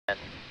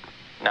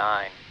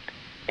9,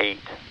 8,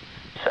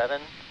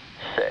 7,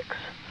 6,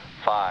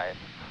 5,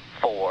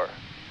 4,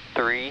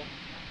 3,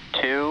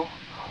 2,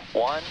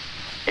 1.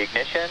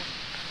 Ignition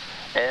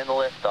and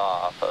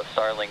liftoff of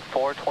Starlink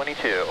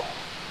 422.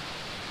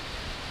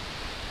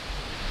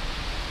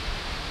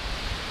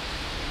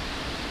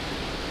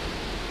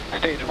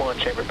 Stage 1,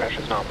 chamber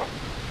pressure is nominal.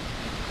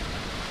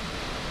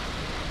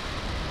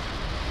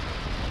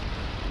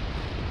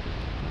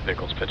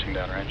 Vehicle's pitching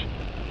downrange.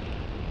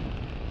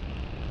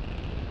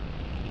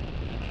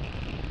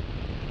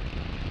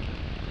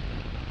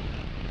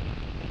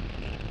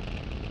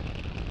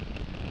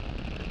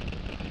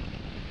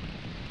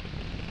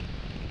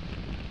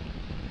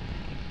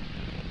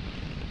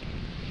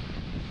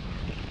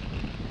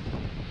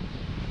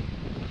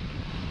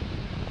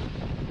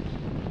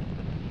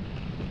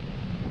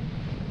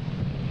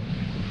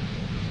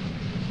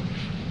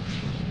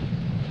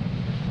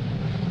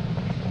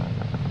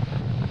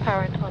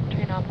 Power and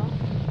telemetry nominal.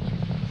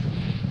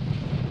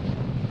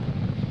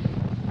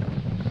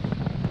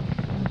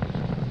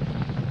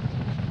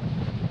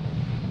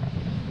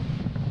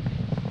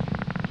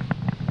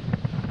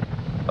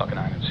 Falcon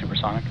 9 is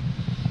supersonic.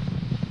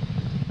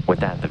 With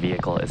that, the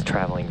vehicle is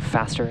traveling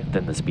faster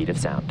than the speed of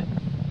sound.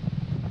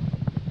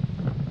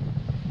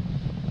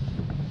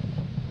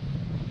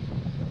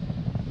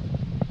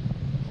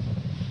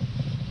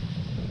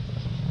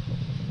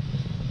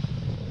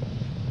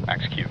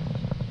 Max Q.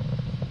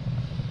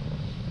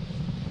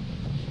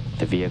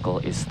 The vehicle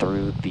is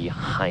through the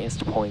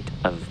highest point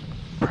of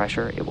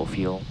pressure it will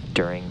feel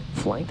during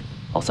flight,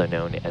 also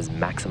known as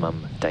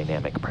maximum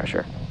dynamic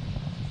pressure.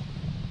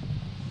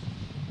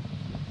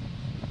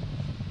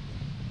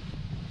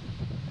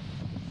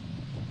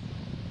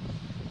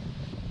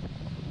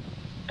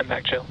 And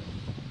back chill.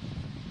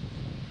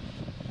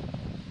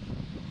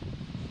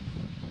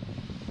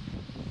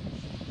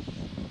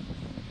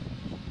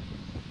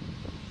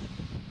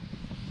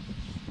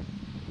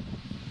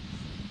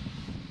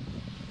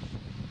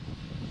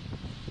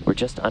 We're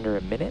just under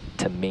a minute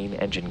to main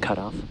engine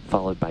cutoff,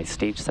 followed by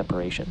stage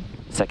separation,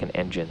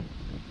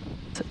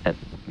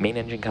 main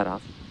engine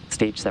cutoff,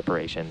 stage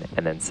separation,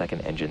 and then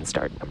second engine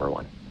start number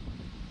 1.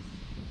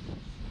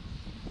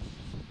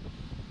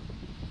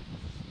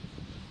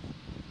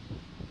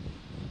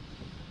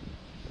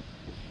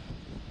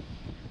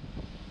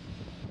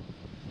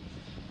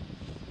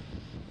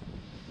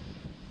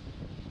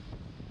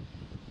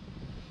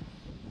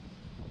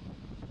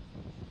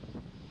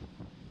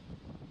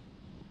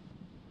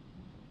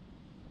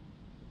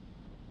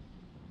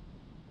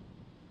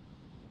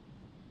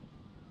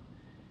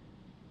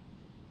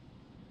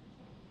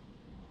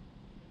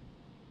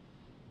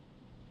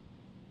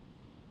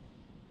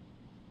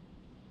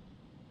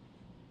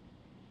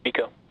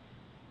 Nico.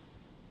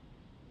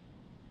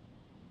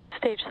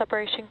 Stage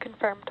separation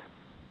confirmed.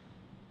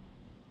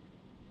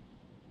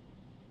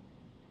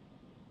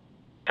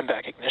 And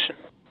back ignition.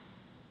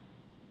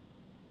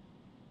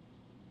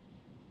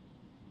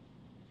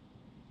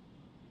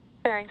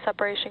 Fairing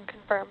separation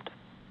confirmed.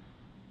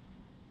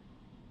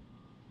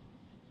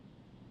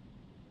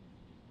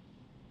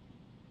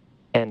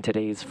 And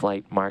today's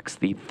flight marks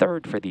the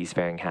 3rd for these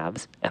fairing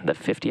halves and the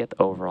 50th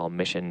overall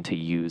mission to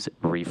use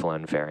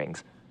reflown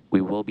fairings. We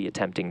will be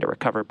attempting to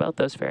recover both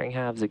those fairing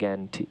halves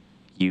again to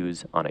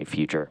use on a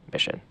future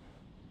mission.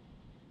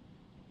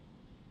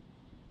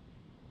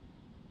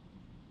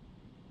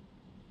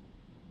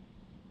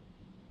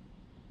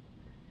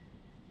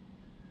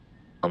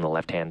 On the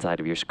left-hand side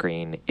of your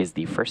screen is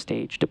the first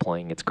stage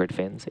deploying its grid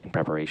fins in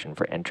preparation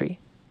for entry.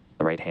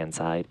 The right-hand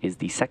side is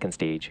the second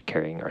stage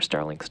carrying our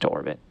Starlinks to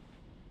orbit.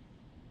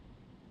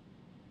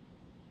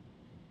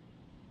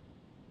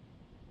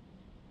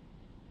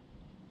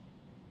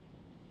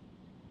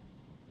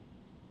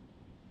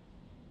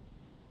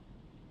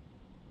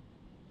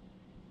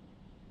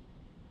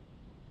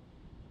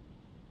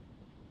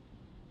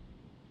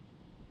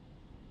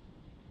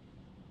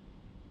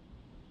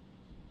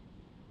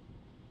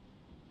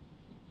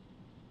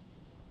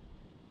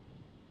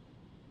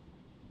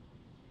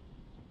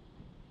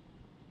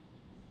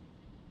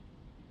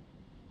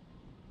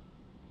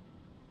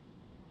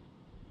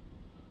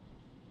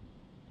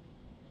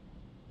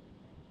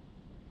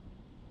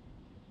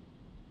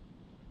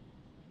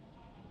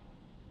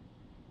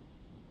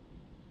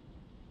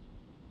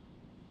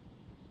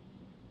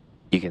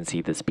 You can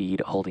see the speed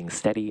holding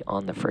steady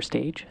on the first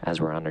stage as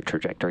we're on a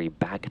trajectory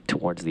back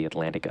towards the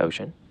Atlantic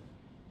Ocean.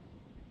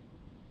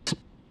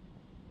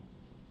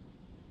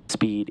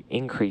 Speed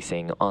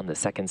increasing on the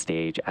second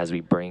stage as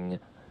we bring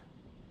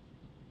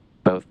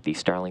both the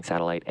Starlink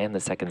satellite and the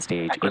second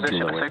stage into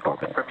low Earth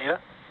orbit.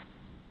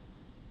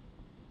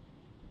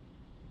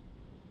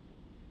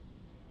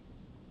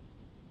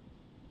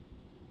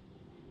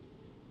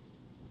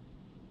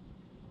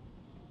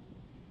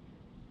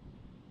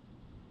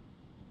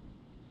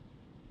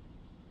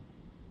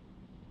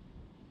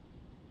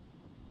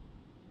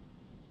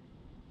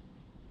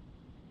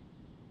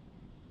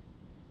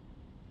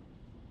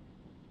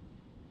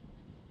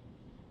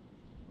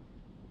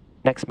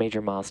 Next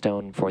major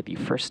milestone for the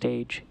first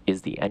stage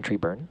is the entry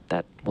burn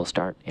that will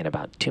start in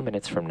about 2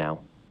 minutes from now.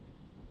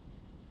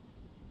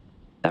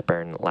 That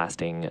burn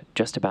lasting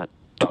just about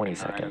 20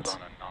 Falcon 9 seconds. is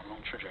on a nominal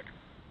trajectory.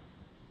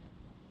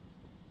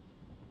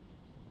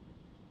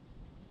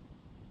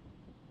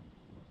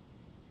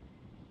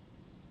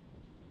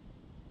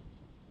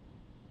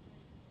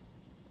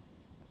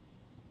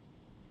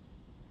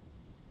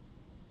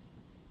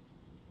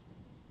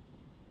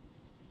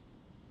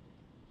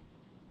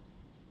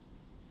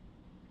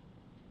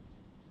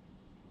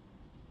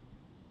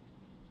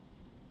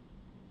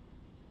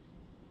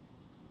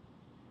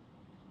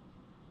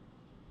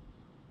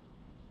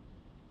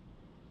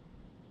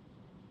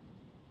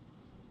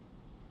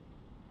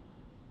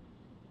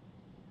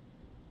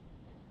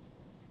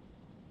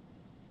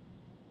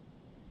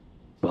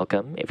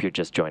 Welcome. If you're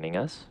just joining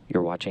us,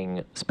 you're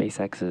watching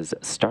SpaceX's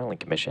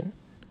Starlink mission.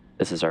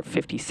 This is our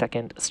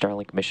 52nd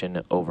Starlink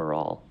mission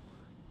overall.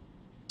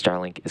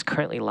 Starlink is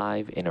currently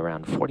live in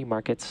around 40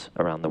 markets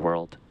around the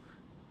world.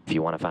 If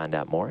you want to find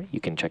out more, you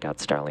can check out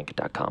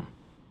starlink.com.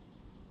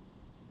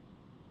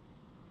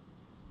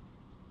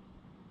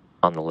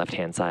 On the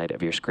left-hand side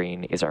of your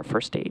screen is our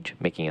first stage,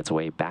 making its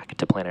way back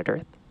to planet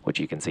Earth, which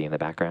you can see in the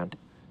background.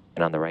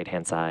 And on the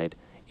right-hand side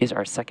is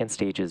our second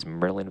stage's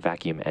Merlin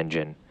vacuum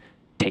engine,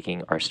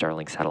 taking our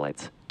Starlink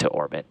satellites to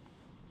orbit.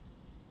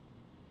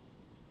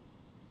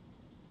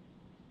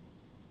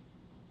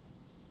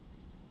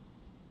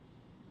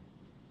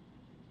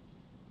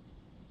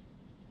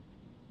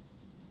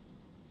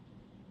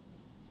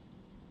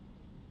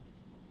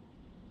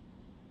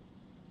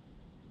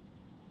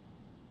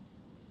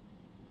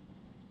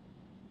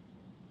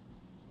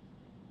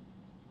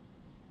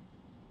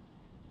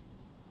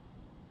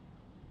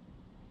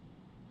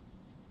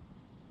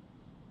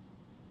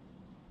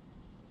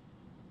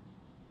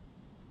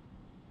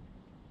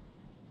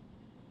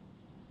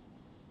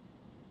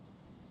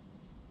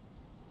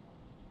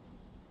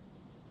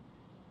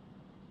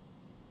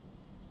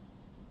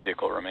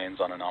 Vehicle remains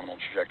on a nominal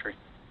trajectory.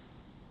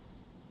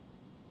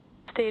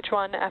 Stage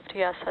 1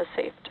 FTS has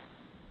saved.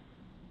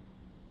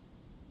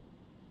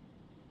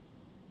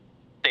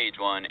 Stage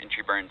 1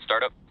 entry burn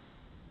startup.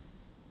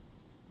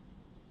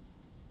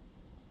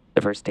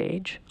 The first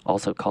stage,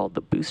 also called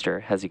the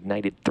booster, has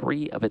ignited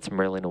 3 of its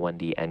Merlin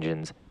 1D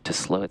engines to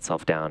slow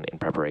itself down in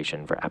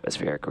preparation for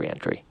atmospheric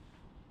reentry.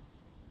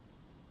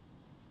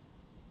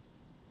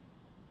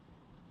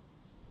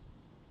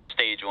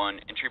 Stage 1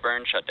 entry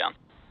burn shutdown.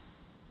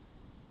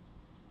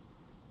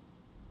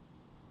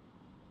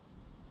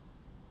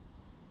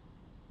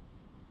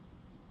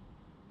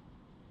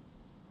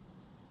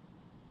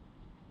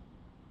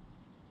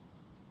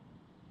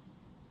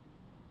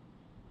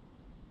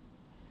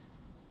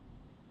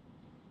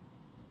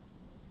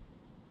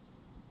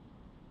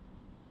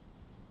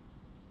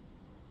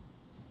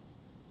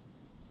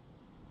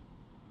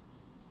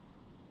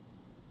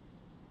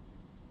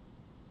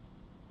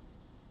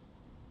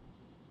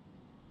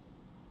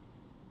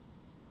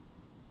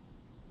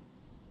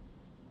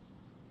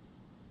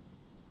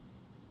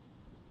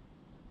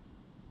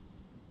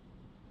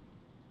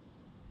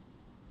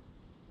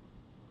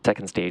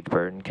 Second stage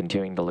burn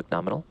continuing to look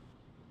nominal.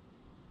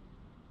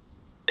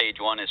 Stage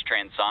 1 is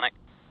transonic.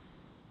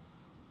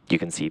 You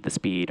can see the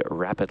speed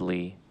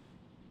rapidly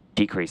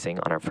decreasing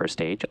on our first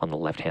stage on the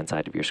left-hand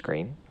side of your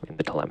screen in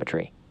the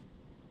telemetry.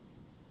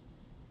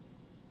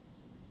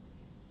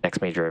 Next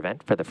major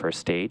event for the first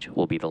stage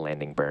will be the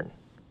landing burn,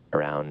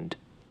 around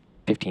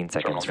 15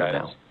 seconds from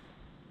now.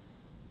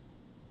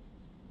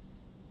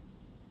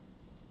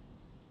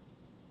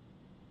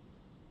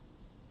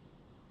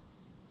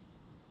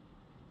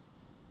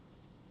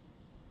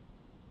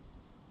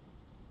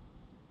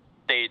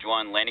 Stage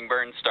 1 landing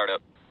burn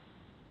startup.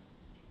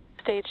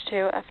 Stage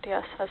 2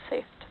 FTS has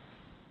saved.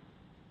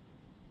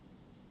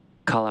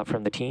 Call out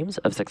from the teams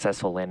of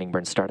successful landing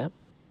burn startup.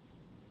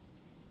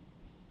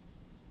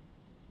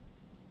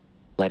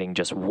 Lighting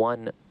just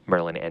one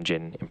Merlin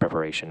engine in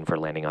preparation for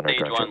landing on our Stage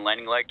drone 1 ship.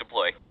 landing leg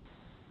deploy.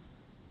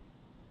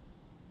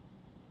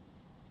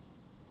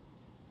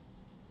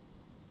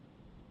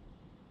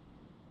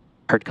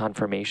 Heard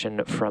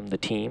confirmation from the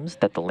teams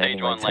that the landing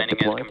Stage 1 legs have landing is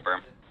deployed.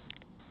 confirmed.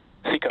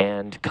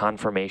 And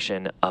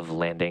confirmation of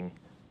landing.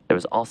 There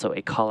was also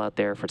a call out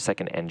there for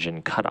second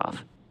engine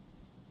cutoff.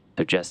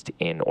 So just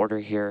in order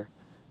here,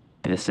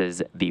 this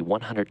is the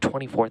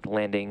 124th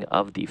landing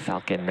of the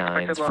Falcon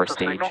 9's first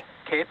stage.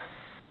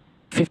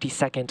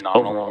 52nd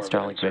Nominal overall orbit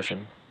Starlink insertion.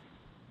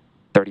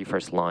 mission.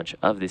 31st launch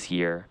of this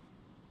year.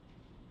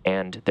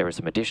 And there were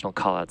some additional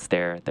callouts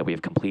there that we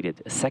have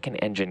completed second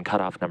engine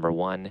cutoff number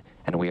 1,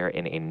 and we are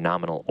in a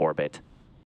nominal orbit